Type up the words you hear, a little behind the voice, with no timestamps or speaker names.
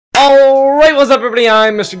what's up everybody,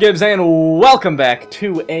 I'm Mr. Gibbs and welcome back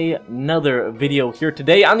to another video here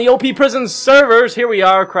today on the OP Prison servers. Here we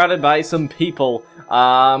are, crowded by some people.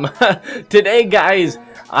 Today guys,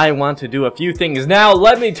 I want to do a few things. Now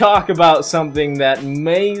let me talk about something that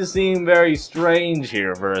may seem very strange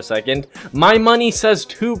here for a second. My money says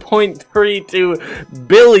 $2.32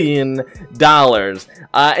 billion.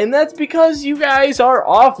 And that's because you guys are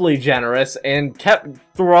awfully generous and kept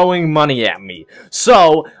throwing money at me.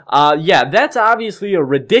 So, yeah, that's obviously a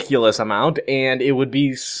ridiculous amount, and it would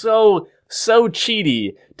be so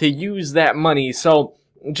cheaty to use that money. So,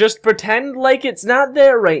 just pretend like it's not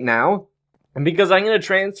there right now, because I'm going to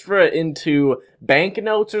transfer it into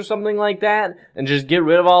Banknotes or something like that, and just get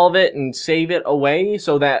rid of all of it and save it away,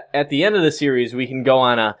 so that at the end of the series we can go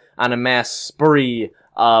on a mass spree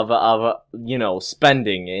of you know,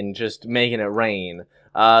 spending and just making it rain.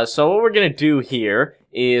 So what we're gonna do here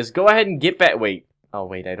is go ahead and get back. Wait, oh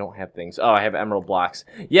wait, I don't have things. Oh, I have emerald blocks.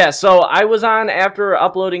 Yeah, so I was on after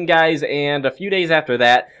uploading, guys, and a few days after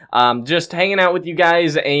that, just hanging out with you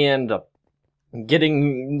guys and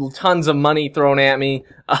getting tons of money thrown at me.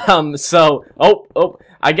 So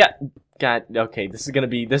I got. Okay, this is gonna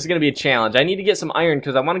be a challenge. I need to get some iron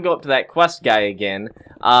because I want to go up to that quest guy again.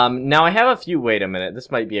 Now I have a few. Wait a minute,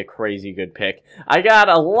 this might be a crazy good pick. I got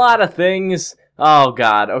a lot of things. Oh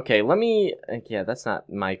god. Okay, let me. Yeah, that's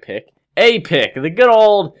not my pick. A pick, the good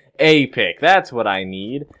old A pick. That's what I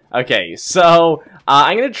need. Okay, so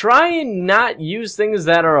I'm gonna try and not use things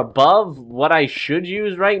that are above what I should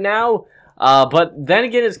use right now. But then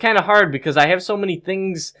again, it's kind of hard because I have so many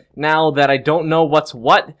things now that I don't know what's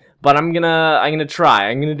what. But I'm gonna try.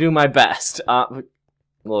 I'm gonna do my best.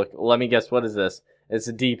 Look, let me guess. What is this? It's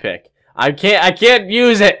a D pick. I can't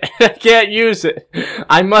use it. I can't use it.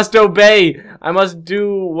 I must obey. I must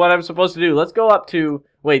do what I'm supposed to do. Let's go up to.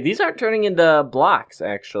 Wait, these aren't turning into blocks.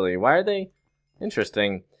 Actually, why are they?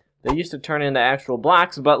 Interesting. They used to turn into actual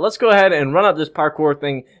blocks. But let's go ahead and run up this parkour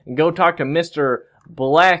thing and go talk to Mr.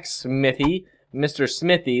 Blacksmithy, Mr.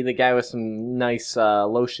 Smithy, the guy with some nice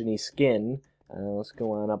lotiony skin. Let's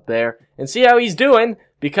go on up there and see how he's doing,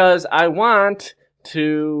 because I want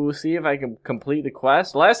to see if I can complete the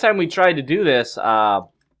quest. Last time we tried to do this,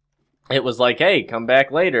 it was like, hey, come back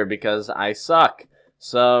later because I suck.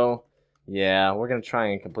 So, yeah, we're going to try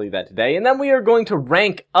and complete that today. And then we are going to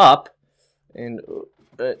rank up. And,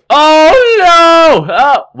 oh, no!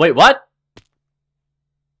 Oh, wait, what?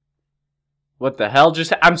 What the hell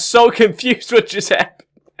just happened? I'm so confused what just happened.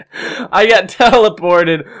 I got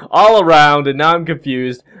teleported all around, and now I'm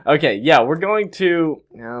confused. Okay, yeah, we're going to,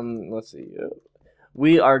 let's see.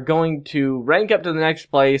 We are going to rank up to the next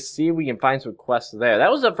place, see if we can find some quests there.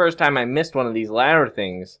 That was the first time I missed one of these ladder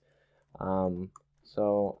things.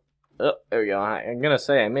 So, there we go. I'm gonna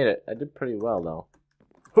say I made it. I did pretty well,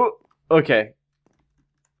 though. Okay.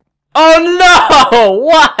 Oh, no!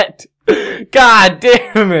 What? God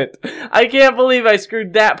damn it! I can't believe I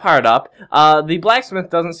screwed that part up. The blacksmith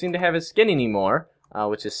doesn't seem to have his skin anymore,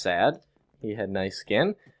 which is sad. He had nice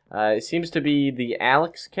skin. It seems to be the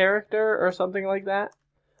Alex character or something like that.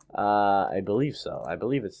 I believe so. I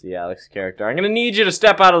believe it's the Alex character. I'm gonna need you to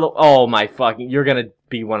step out of the. Oh my fucking! You're gonna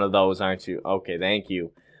be one of those, aren't you? Okay, thank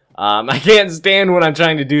you. I can't stand when I'm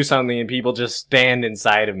trying to do something and people just stand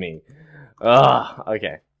inside of me. Ugh.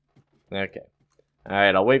 Okay. Okay.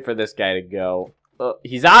 Alright, I'll wait for this guy to go.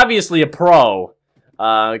 He's obviously a pro,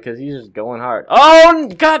 because he's just going hard. Oh,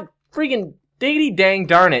 god freaking diggity dang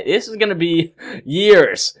darn it. This is gonna be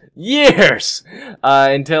years,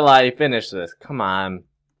 until I finish this. Come on.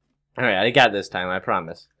 Alright, I got it this time, I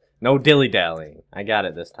promise. No dilly-dallying. I got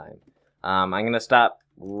it this time. I'm gonna stop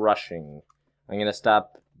rushing. I'm gonna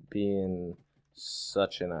stop being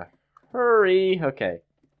such in a hurry. Okay.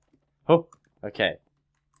 Oh, okay.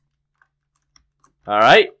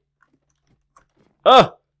 Alright.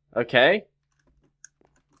 Oh, okay.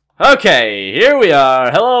 Okay, here we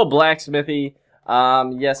are. Hello, Blacksmithy.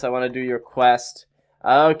 Yes, I want to do your quest.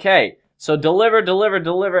 Okay, so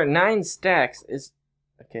deliver 9 stacks is...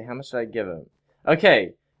 Okay, how much did I give him?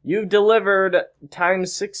 Okay, you've delivered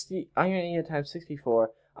times 60... I'm gonna need it times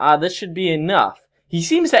 64. This should be enough. He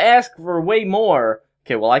seems to ask for way more.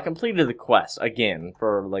 Okay, well, I completed the quest again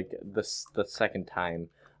for, like, the second time.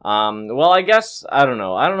 Well, I guess, I don't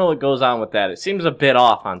know. I don't know what goes on with that. It seems a bit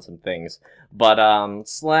off on some things. But,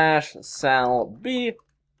 slash sell B.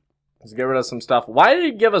 Let's get rid of some stuff. Why did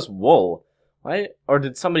he give us wool? Why, or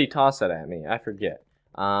did somebody toss it at me? I forget.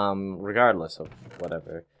 Regardless of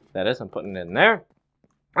whatever that is, I'm putting it in there.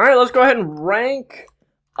 Alright, let's go ahead and rank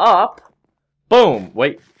up. Boom.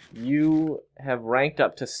 Wait, you have ranked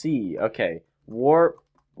up to C. Okay. Warp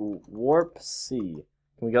C.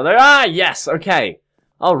 Can we go there? Ah, yes. Okay.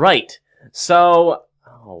 All right. So,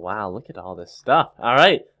 oh wow, look at all this stuff. All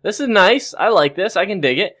right, this is nice. I like this. I can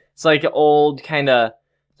dig it. It's like an old kind of.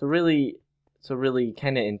 It's a really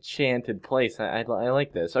kind of enchanted place. I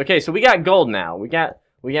like this. Okay, so we got gold now. We got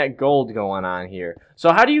gold going on here.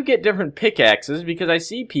 So how do you get different pickaxes? Because I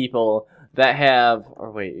see people that have.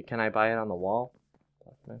 Or wait, can I buy it on the wall?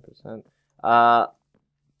 9%.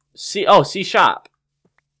 See shop.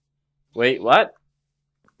 Wait, what?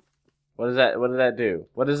 What is that? What did that do?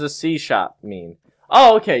 What does a C shop mean?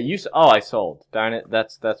 Oh, okay. I sold. Darn it.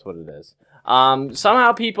 That's what it is.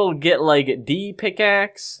 Somehow people get like D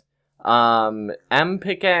pickaxe, M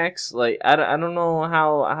pickaxe. Like I don't know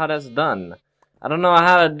how that's done. I don't know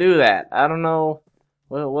how to do that. I don't know.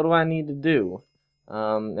 What do I need to do?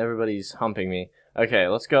 Everybody's humping me. Okay,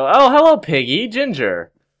 let's go. Oh, hello, Piggy.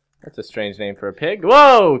 Ginger. That's a strange name for a pig.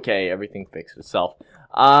 Whoa. Okay, everything fixed itself.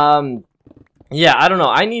 Yeah, I don't know.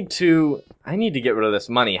 I need to get rid of this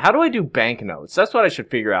money. How do I do banknotes? That's what I should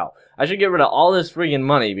figure out. I should get rid of all this friggin'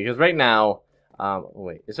 money because right now,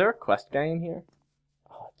 wait, is there a quest guy in here?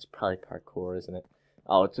 Oh, it's probably parkour, isn't it?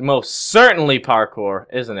 Oh, it's most certainly parkour,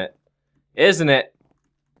 isn't it? Isn't it?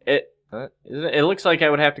 It looks like I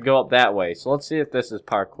would have to go up that way. So let's see if this is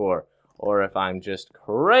parkour or if I'm just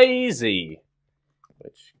crazy,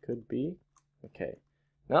 which could be. Okay.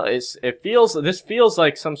 No, this feels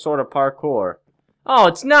like some sort of parkour. Oh,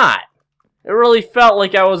 it's not. It really felt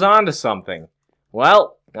like I was onto something.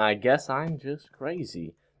 Well, I guess I'm just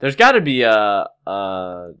crazy. There's got to be a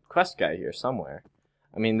quest guy here somewhere.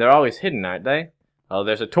 I mean, they're always hidden, aren't they? Oh,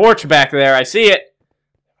 there's a torch back there. I see it.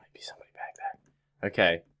 There might be somebody back there.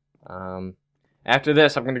 Okay. After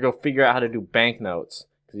this, I'm gonna go figure out how to do banknotes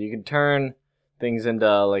because you can turn things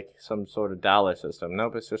into like some sort of dollar system.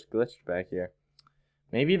 Nope, it's just glitched back here.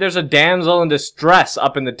 Maybe there's a damsel in distress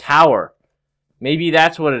up in the tower. Maybe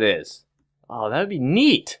that's what it is. Oh, that would be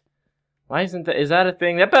neat. Why isn't that? Is that a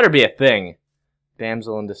thing? That better be a thing.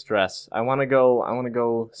 Damsel in distress. I want to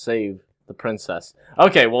go save the princess.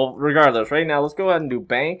 Okay, well, regardless, right now, let's go ahead and do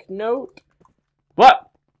banknote. What?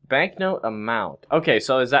 Banknote amount. Okay,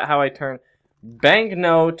 so is that how I turn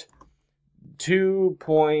banknote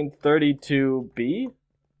 2.32B?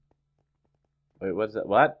 Wait, what's that?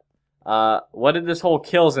 What? What did this whole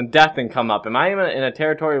kills and death thing come up? Am I in a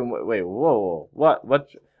territory? Wait, whoa, what?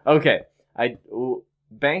 Okay,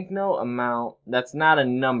 banknote amount. That's not a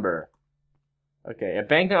number. Okay, a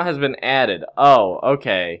banknote has been added. Oh,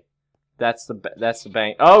 okay, that's the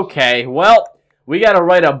bank. Okay, well, we gotta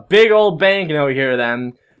write a big old banknote here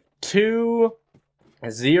then.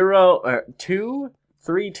 2320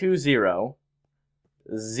 000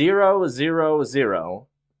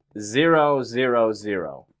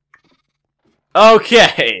 000.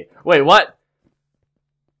 Okay. Wait, what?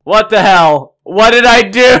 What the hell? What did I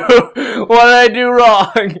do? What did I do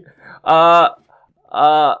wrong?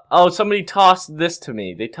 Oh, somebody tossed this to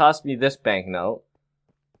me. They tossed me this banknote.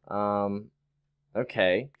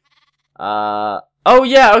 Okay. Oh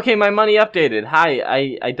yeah, okay, my money updated. Hi,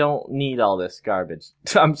 I don't need all this garbage.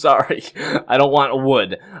 I'm sorry. I don't want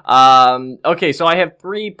wood. Okay, so I have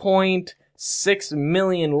 3.6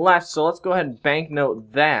 million left, so let's go ahead and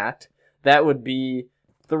banknote that. That would be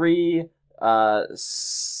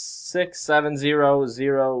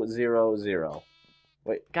 3670000.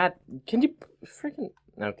 Wait, God, can you freaking?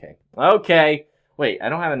 Okay, okay. Wait, I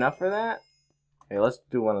don't have enough for that. Okay, let's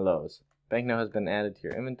do one of those. Banknote has been added to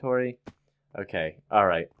your inventory. Okay, all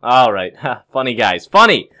right. Funny guys,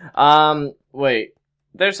 funny. Wait,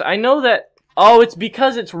 I know that. Oh, it's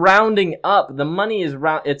because it's rounding up. The money is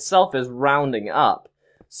itself is rounding up.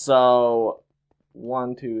 So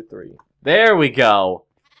 1, 2, 3. There we go.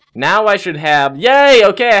 Now I should have. Yay!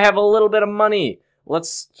 Okay, I have a little bit of money.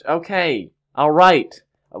 Okay. All right.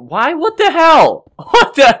 Why? What the hell?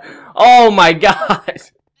 What the? Oh my God!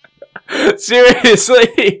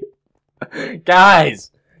 Seriously,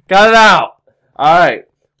 guys, cut it out. All right.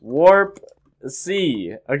 Warp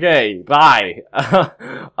C. Okay. Bye.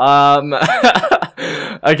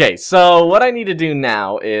 Okay. So what I need to do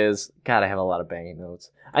now is, God, I have a lot of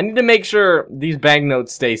banknotes. I need to make sure these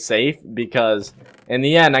banknotes stay safe because in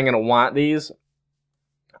the end, I'm gonna want these.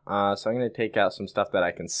 So I'm gonna take out some stuff that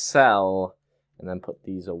I can sell and then put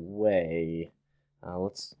these away.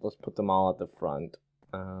 Let's put them all at the front.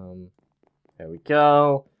 There we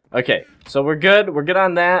go. Okay, so we're good. We're good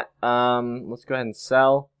on that. Let's go ahead and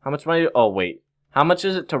sell. How much money? Oh wait, how much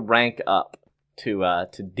is it to rank up to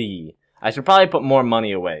D? I should probably put more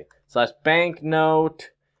money away. So that's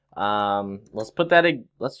banknote. Let's put that.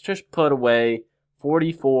 Let's just put away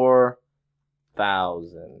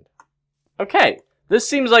 44,000. Okay, This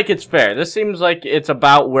seems like it's fair. This seems like it's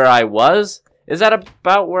about where I was. Is that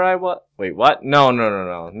about where I was? Wait, what? No.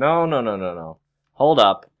 Hold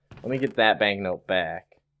up. Let me get that banknote back.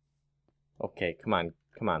 Okay, come on.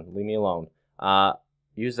 Leave me alone.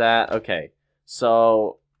 Use that. Okay.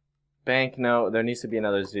 So, banknote. There needs to be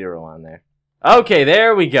another 0 on there. Okay,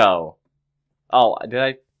 there we go. Oh, did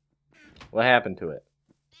I? What happened to it?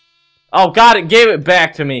 Oh, God, it gave it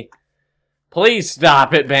back to me. Please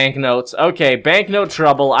stop it, banknotes. Okay, banknote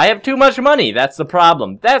trouble. I have too much money. That's the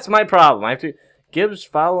problem. That's my problem. I have to... Gibbs,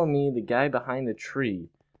 follow me. The guy behind the tree.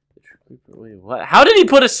 Wait, what? How did he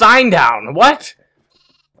put a sign down? What?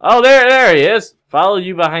 Oh, there he is. Follow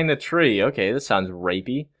you behind the tree. Okay, this sounds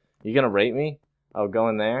rapey. You gonna rape me? Oh, go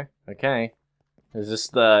in there. Okay. Is this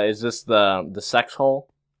the sex hole?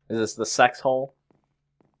 Is this the sex hole?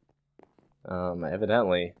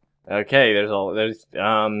 Evidently. Okay,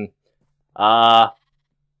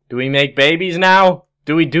 do we make babies now?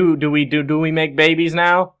 Do we make babies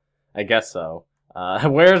now? I guess so.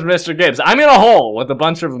 Where's Mr. Gibbs? I'm in a hole with a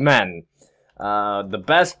bunch of men. The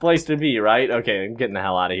best place to be, right? Okay, I'm getting the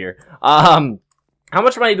hell out of here. How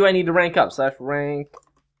much money do I need to rank up? / rank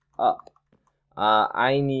up.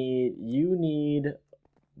 You need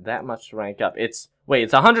that much to rank up. It's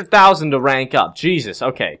 100,000 to rank up. Jesus,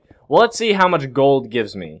 okay. Well, let's see how much gold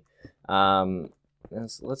gives me.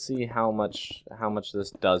 Let's see how much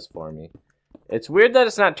this does for me. It's weird that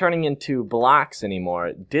it's not turning into blocks anymore.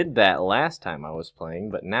 It did that last time I was playing,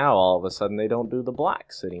 but now all of a sudden they don't do the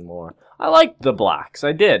blocks anymore. I liked the blocks,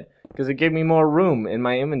 I did, because it gave me more room in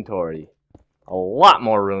my inventory. A lot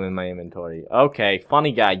more room in my inventory. Okay,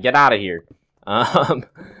 funny guy, get out of here.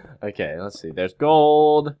 Okay, let's see. There's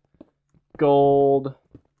gold.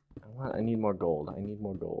 I need more gold.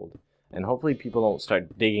 And hopefully people don't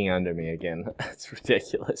start digging under me again. That's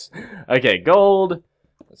ridiculous. Okay, gold.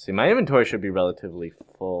 Let's see, my inventory should be relatively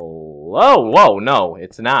full. Oh, whoa, no,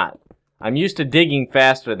 it's not. I'm used to digging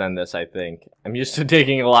faster than this, I think. I'm used to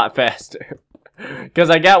digging a lot faster. Because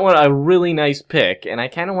I got a really nice pick, and I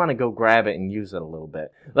kind of want to go grab it and use it a little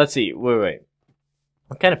bit. Let's see, wait.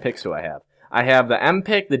 What kind of picks do I have? I have the M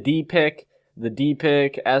pick, the D pick,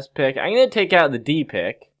 S pick. I'm going to take out the D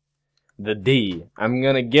pick. The D. I'm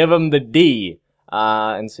going to give him the D.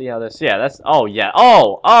 And see how this... Yeah, that's... Oh, yeah.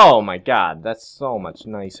 Oh, my God. That's so much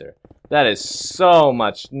nicer. That is so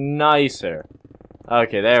much nicer.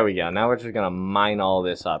 Okay, there we go. Now we're just going to mine all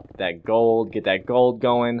this up. Get that gold. Get that gold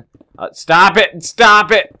going. Stop it!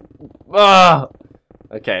 Stop it! Ugh!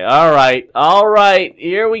 Okay, alright. Alright.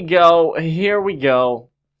 Here we go. I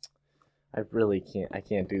really can't. I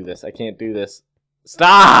can't do this.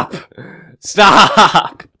 Stop!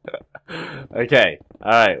 Stop! Okay.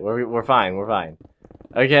 Alright, we're fine.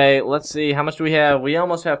 Okay, let's see. How much do we have? We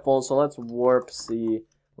almost have full, so let's warp C.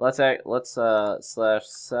 Let's /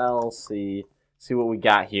 sell C. See what we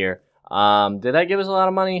got here. Did that give us a lot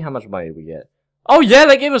of money? How much money did we get? Oh yeah,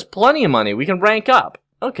 that gave us plenty of money. We can rank up.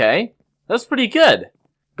 Okay. That's pretty good.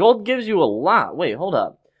 Gold gives you a lot. Wait, hold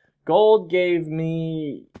up. Gold gave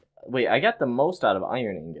me... Wait, I got the most out of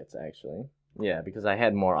iron ingots, actually. Yeah, because I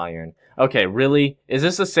had more iron. Okay, really? Is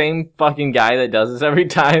this the same fucking guy that does this every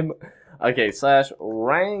time? Okay, /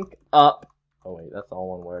 rank up. Oh, wait, that's all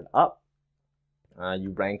one word. Up.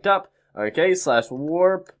 You ranked up. Okay, /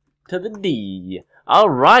 warp to the D.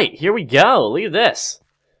 Alright, here we go. Look at this.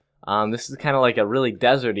 This is kind of like a really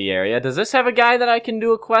deserty area. Does this have a guy that I can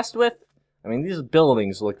do a quest with? I mean, these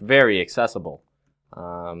buildings look very accessible.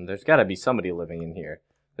 There's got to be somebody living in here.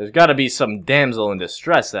 There's got to be some damsel in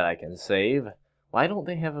distress that I can save. Why don't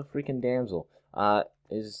they have a freaking damsel?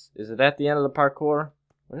 Is it at the end of the parkour?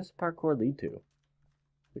 Where does the parkour lead to?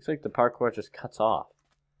 Looks like the parkour just cuts off.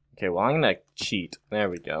 Okay, well, I'm going to cheat. There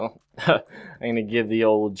we go. I'm going to give the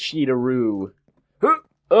old cheateroo.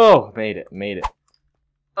 Oh, made it.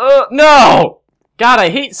 No! God, I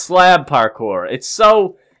hate slab parkour. It's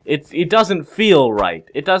so... It doesn't feel right.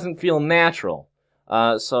 It doesn't feel natural.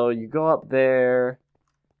 So you go up there...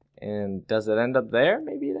 And does it end up there?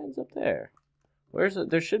 Maybe it ends up there. Where's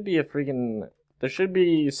it? There should be a freaking... There should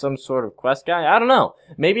be some sort of quest guy. I don't know.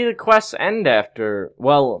 Maybe the quests end after...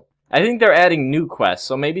 Well, I think they're adding new quests.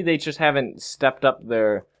 So maybe they just haven't stepped up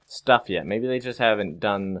their stuff yet. Maybe they just haven't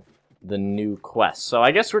done the new quests. So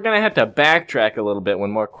I guess we're going to have to backtrack a little bit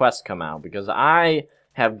when more quests come out. Because I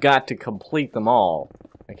have got to complete them all.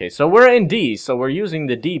 Okay, so we're in D. So we're using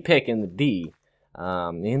the D pick in the D.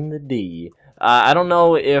 I don't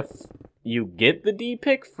know if you get the D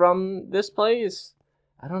pick from this place.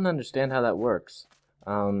 I don't understand how that works.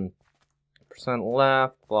 Percent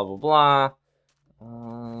left, blah, blah,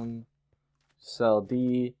 blah. Sell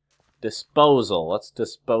D. Disposal. Let's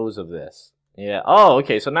dispose of this. Yeah. Oh,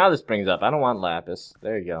 okay. So now this brings up. I don't want lapis.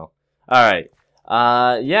 There you go. All right.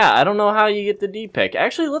 Yeah. I don't know how you get the D-pick.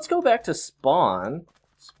 Actually, let's go back to spawn.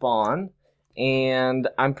 Spawn. And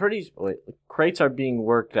I'm pretty. Wait. Crates are being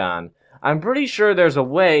worked on. I'm pretty sure there's a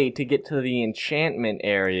way to get to the enchantment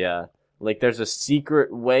area. Like there's a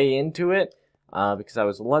secret way into it. Because I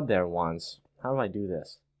was led there once. How do I do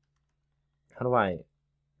this? How do I?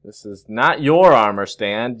 This is not your armor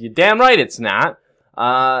stand. You're damn right it's not.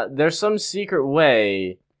 There's some secret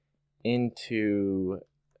way into...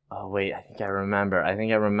 Oh, wait, I think I remember. I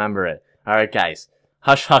think I remember it. Alright, guys.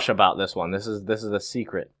 Hush, hush about this one. This is a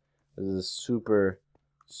secret. This is a super,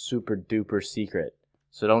 super duper secret.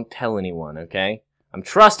 So don't tell anyone, okay? I'm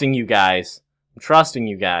trusting you guys. I'm trusting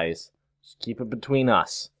you guys. Just keep it between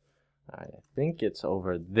us. Alright, I think it's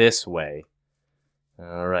over this way.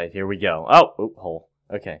 Alright, here we go. Oh, oop, hole.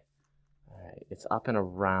 Okay. Alright, it's up and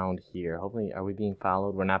around here. Hopefully, are we being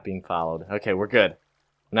followed? We're not being followed. Okay, we're good.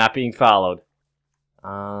 We're not being followed.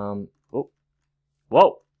 Oh.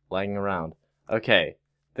 Whoa! Lagging around. Okay.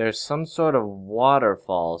 There's some sort of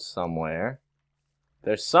waterfall somewhere.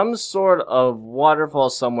 There's some sort of waterfall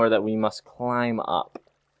somewhere that we must climb up.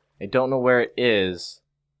 I don't know where it is.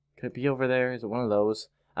 Could it be over there? Is it one of those?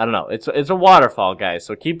 I don't know. It's a waterfall, guys,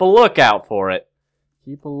 so keep a lookout for it.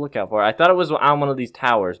 Keep a lookout for it. I thought it was on one of these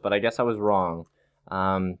towers, but I guess I was wrong.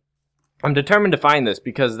 I'm determined to find this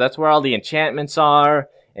because that's where all the enchantments are,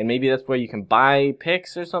 and maybe that's where you can buy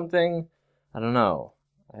picks or something. I don't know.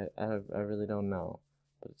 I really don't know,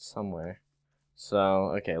 but it's somewhere.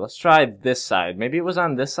 So, okay, let's try this side. Maybe it was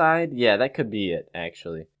on this side? Yeah, that could be it,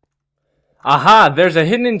 actually. Aha! There's a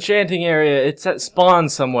hidden enchanting area. It's at spawn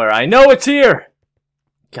somewhere. I know it's here!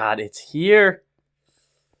 God, it's here.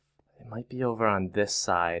 It might be over on this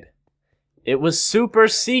side. It was super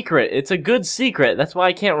secret. It's a good secret. That's why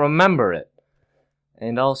I can't remember it.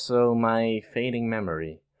 And also my fading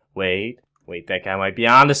memory. Wait, that guy might be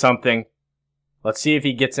onto something. Let's see if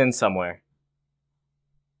he gets in somewhere.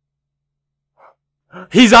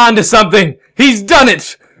 He's onto something! He's done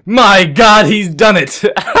it! My God, he's done it!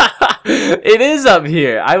 It is up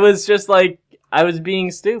here. I was just like, I was being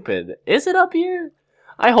stupid. Is it up here?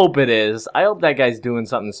 I hope it is. I hope that guy's doing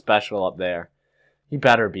something special up there. He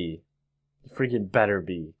better be. He freaking better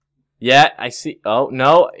be. Yeah, I see. Oh,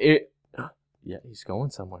 no. Yeah, he's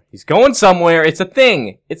going somewhere. He's going somewhere. It's a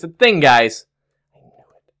thing. It's a thing, guys.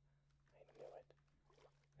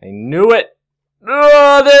 I knew it.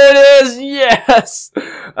 Oh, there it is. Yes.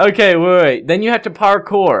 Okay, wait. Then you have to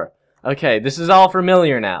parkour. Okay, this is all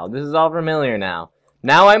familiar now. This is all familiar now.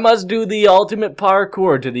 Now I must do the ultimate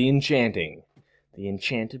parkour to the enchanting. The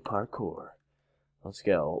enchanted parkour. Let's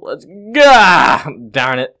go. Let's go.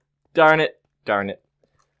 Darn it. Darn it. Darn it.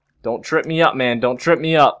 Don't trip me up, man. Don't trip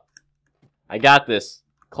me up. I got this.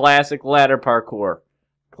 Classic ladder parkour.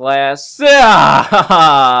 I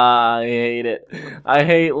hate it. I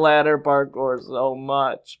hate ladder parkour so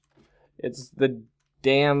much. It's the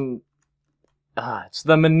damn... it's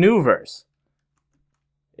the maneuvers.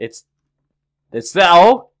 It's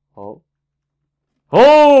the...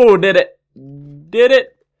 Oh, did it. Did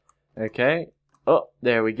it. Okay. Oh,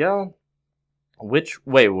 there we go. Which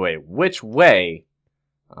way? Which way?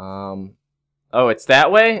 Oh, it's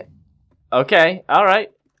that way? Okay,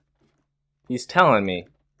 alright. He's telling me.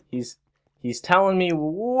 He's telling me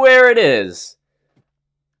where it is.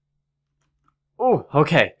 Ooh,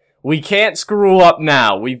 okay. We can't screw up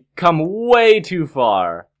now. We've come way too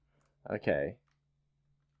far. Okay.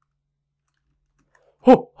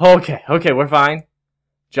 Ooh, okay, we're fine.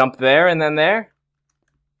 Jump there and then there.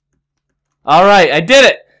 Alright, I did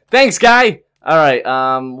it! Thanks, guy! Alright,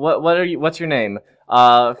 what's your name?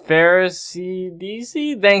 Pharisee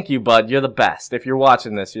DC? Thank you, bud. You're the best. If you're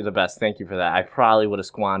watching this, you're the best. Thank you for that. I probably would have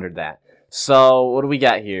squandered that. So, what do we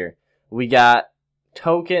got here? We got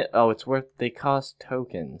token. Oh, it's worth. They cost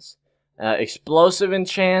tokens. Explosive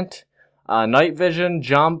enchant, night vision,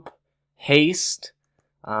 jump, haste,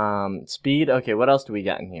 speed. Okay, what else do we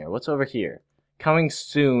got in here? What's over here? Coming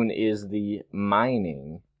soon is the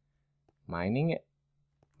mining. Mining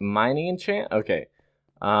enchant? Okay.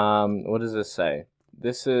 What does this say?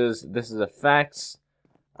 This is effects.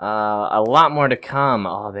 A lot more to come.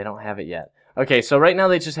 Oh, they don't have it yet. Okay, so right now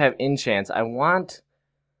they just have enchants. I want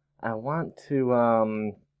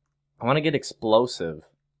to get explosive,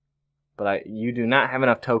 but you do not have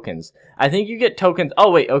enough tokens. I think you get tokens. Oh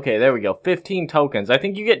wait, okay, there we go. 15 tokens. I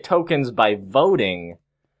think you get tokens by voting.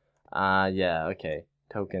 Yeah, okay.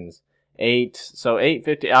 Tokens. 8. So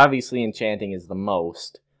 850. Obviously, enchanting is the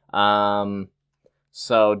most.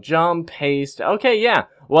 So jump, haste. Okay, yeah.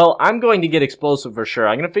 Well, I'm going to get explosive for sure.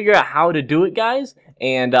 I'm going to figure out how to do it, guys,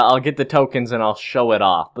 and I'll get the tokens and I'll show it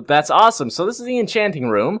off. But that's awesome. So this is the enchanting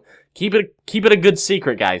room. Keep it a good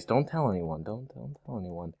secret, guys. Don't tell anyone. Don't tell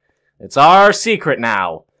anyone. It's our secret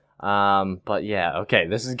now. But yeah, okay,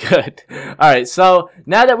 this is good. Alright, so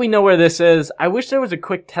now that we know where this is, I wish there was a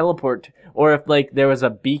quick teleport, or if, like, there was a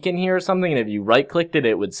beacon here or something, and if you right-clicked it,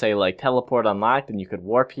 it would say, like, teleport unlocked, and you could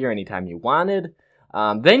warp here anytime you wanted.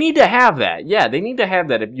 They need to have that. Yeah, they need to have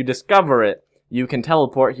that. If you discover it, you can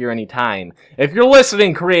teleport here anytime. If you're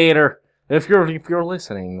listening, creator, if you're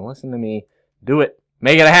listening, listen to me. Do it.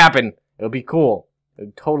 Make it happen. It'll be cool.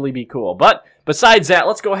 It'd totally be cool. But besides that,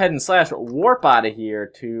 let's go ahead and slash warp out of here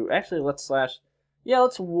to... Actually, let's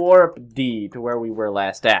warp D to where we were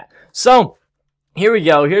last at. So, here we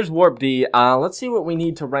go. Here's warp D. Let's see what we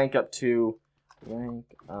need to rank up to. Rank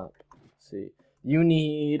up. Let's see. You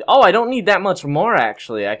need... Oh, I don't need that much more,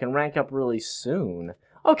 actually. I can rank up really soon.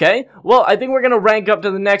 Okay, well, I think we're going to rank up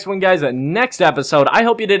to the next one, guys, next episode. I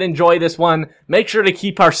hope you did enjoy this one. Make sure to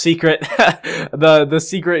keep our secret, the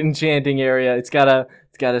secret enchanting area. It's gotta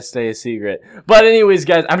stay a secret. But anyways,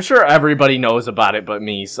 guys, I'm sure everybody knows about it but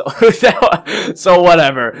me, so, so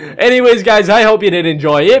whatever. Anyways, guys, I hope you did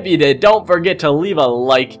enjoy. If you did, don't forget to leave a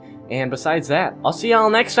like. And besides that, I'll see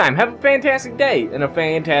y'all next time. Have a fantastic day and a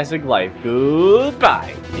fantastic life.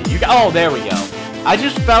 Goodbye. Oh, there we go. I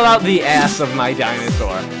just fell out the ass of my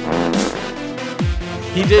dinosaur.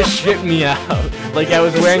 He just shipped me out. Like I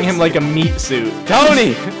was wearing him like a meat suit.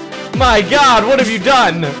 Tony! My god, what have you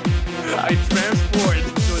done? I transformed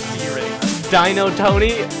into a T-Rex. Dino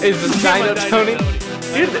Tony? Is this Dino Tony?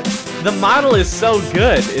 Dude, the model is so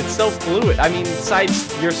good. It's so fluid. I mean,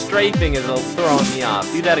 besides your strafing is throwing me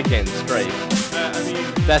off. Do that again, strafe. I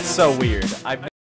mean... That's so weird.